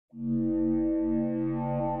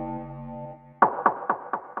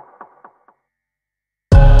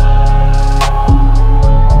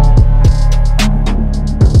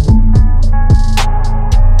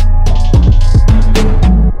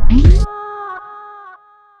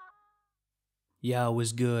Yo,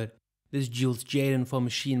 what's good? This is Jadon from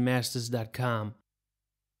MachineMasters.com.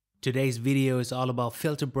 Today's video is all about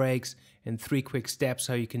filter breaks and 3 quick steps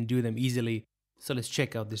how you can do them easily. So let's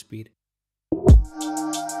check out this beat.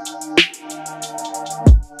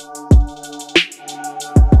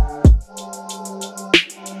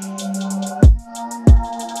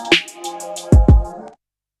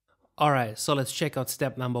 Alright, so let's check out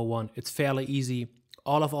step number 1. It's fairly easy.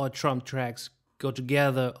 All of our drum tracks go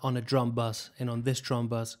together on a drum bus, and on this drum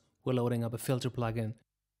bus we're loading up a filter plugin.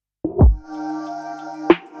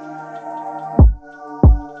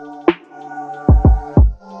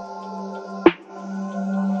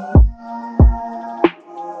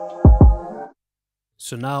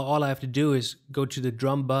 So now all I have to do is go to the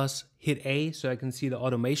drum bus, hit A so I can see the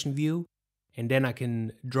automation view, and then I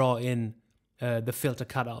can draw in the filter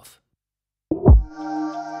cutoff.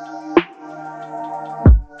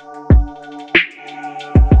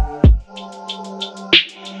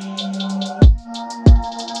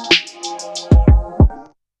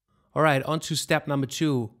 Alright, on to step number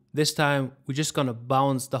 2. This time we're just gonna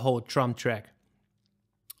bounce the whole drum track.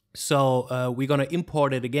 So we're gonna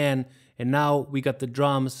import it again, and now we got the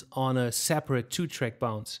drums on a separate 2-track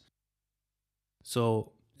bounce.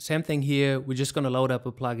 So same thing here, we're just gonna load up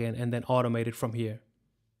a plugin and then automate it from here.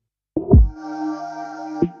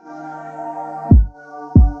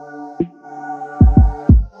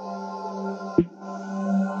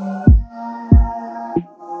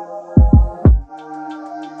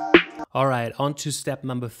 Alright, on to step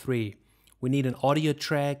number 3. We need an audio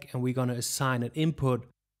track and we're gonna assign an input,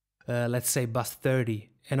 let's say bus 30.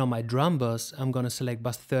 And on my drum bus, I'm gonna select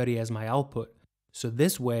bus 30 as my output. So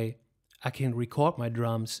this way, I can record my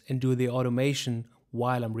drums and do the automation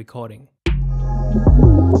while I'm recording.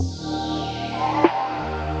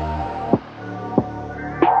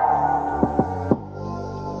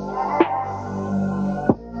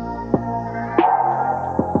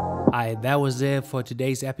 Alright, that was it for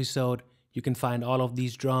today's episode. You can find all of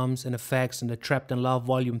these drums and effects in the Trapped in Love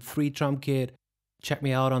Volume 3 drum kit. Check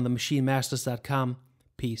me out on the MachineMasters.com.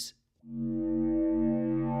 Peace.